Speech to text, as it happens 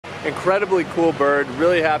Incredibly cool bird.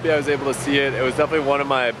 Really happy I was able to see it. It was definitely one of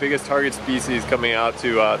my biggest target species coming out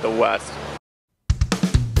to the west.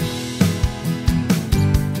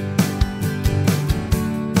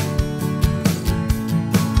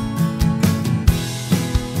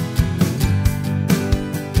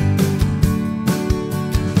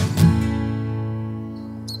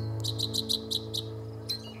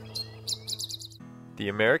 The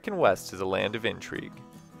American West is a land of intrigue,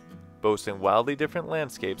 boasting wildly different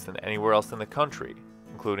landscapes than anywhere else in the country,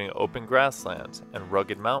 including open grasslands and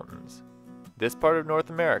rugged mountains. This part of North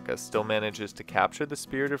America still manages to capture the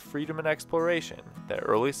spirit of freedom and exploration that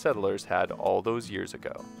early settlers had all those years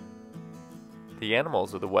ago. The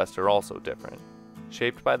animals of the West are also different.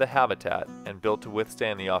 Shaped by the habitat and built to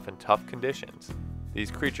withstand the often tough conditions, these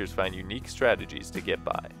creatures find unique strategies to get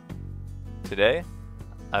by. Today,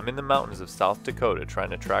 I'm in the mountains of South Dakota trying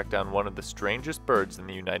to track down one of the strangest birds in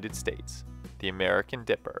the United States, the American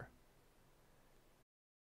dipper.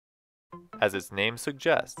 As its name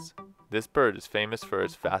suggests, this bird is famous for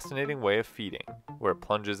its fascinating way of feeding, where it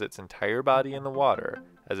plunges its entire body in the water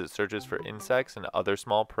as it searches for insects and other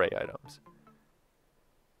small prey items.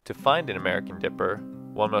 To find an American dipper,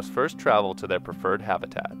 one must first travel to their preferred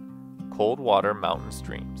habitat, cold water mountain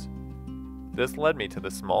streams. This led me to the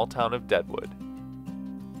small town of Deadwood.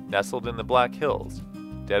 Nestled in the Black Hills,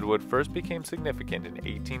 Deadwood first became significant in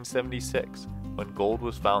 1876 when gold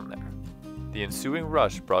was found there. The ensuing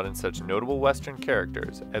rush brought in such notable Western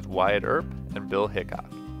characters as Wyatt Earp and Bill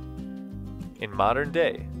Hickok. In modern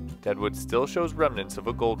day, Deadwood still shows remnants of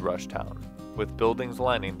a gold rush town, with buildings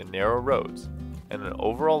lining the narrow roads and an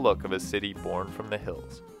overall look of a city born from the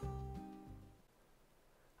hills.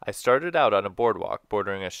 I started out on a boardwalk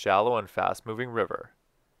bordering a shallow and fast-moving river.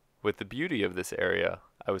 With the beauty of this area,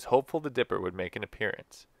 I was hopeful the dipper would make an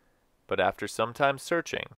appearance, but after some time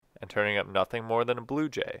searching and turning up nothing more than a blue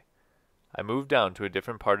jay, I moved down to a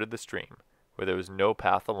different part of the stream where there was no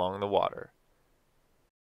path along the water.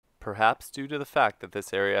 Perhaps due to the fact that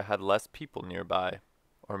this area had less people nearby,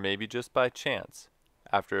 or maybe just by chance,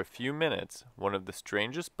 after a few minutes, one of the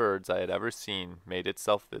strangest birds I had ever seen made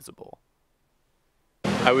itself visible.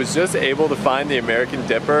 I was just able to find the American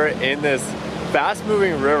dipper in this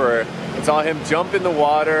fast-moving river. I saw him jump in the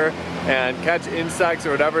water and catch insects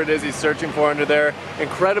or whatever it is he's searching for under there.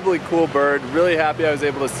 Incredibly cool bird. Really happy I was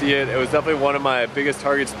able to see it. It was definitely one of my biggest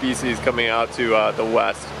target species coming out to the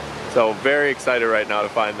west. So very excited right now to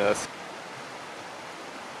find this.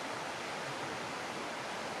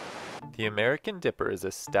 The American dipper is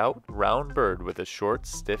a stout, round bird with a short,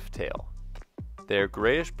 stiff tail. They are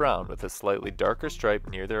grayish-brown with a slightly darker stripe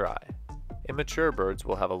near their eye. Immature birds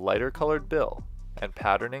will have a lighter colored bill and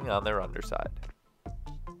patterning on their underside.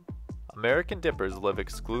 American dippers live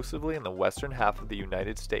exclusively in the western half of the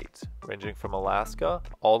United States, ranging from Alaska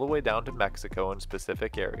all the way down to Mexico in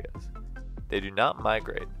specific areas. They do not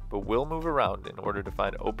migrate, but will move around in order to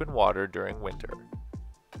find open water during winter.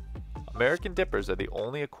 American dippers are the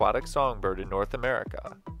only aquatic songbird in North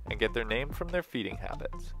America and get their name from their feeding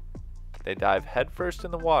habits. They dive headfirst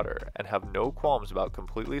in the water and have no qualms about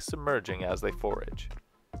completely submerging as they forage.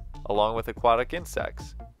 Along with aquatic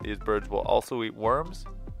insects, these birds will also eat worms,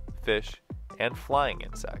 fish, and flying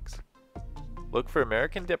insects. Look for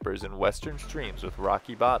American dippers in western streams with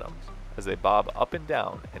rocky bottoms as they bob up and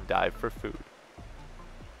down and dive for food.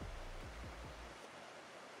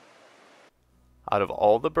 Out of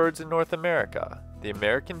all the birds in North America, the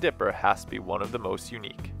American dipper has to be one of the most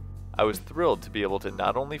unique. I was thrilled to be able to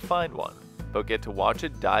not only find one, but get to watch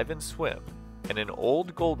it dive and swim in an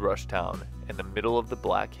old gold rush town in the middle of the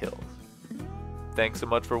Black Hills. Thanks so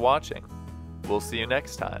much for watching. We'll see you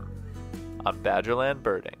next time on Badgerland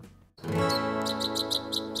Birding.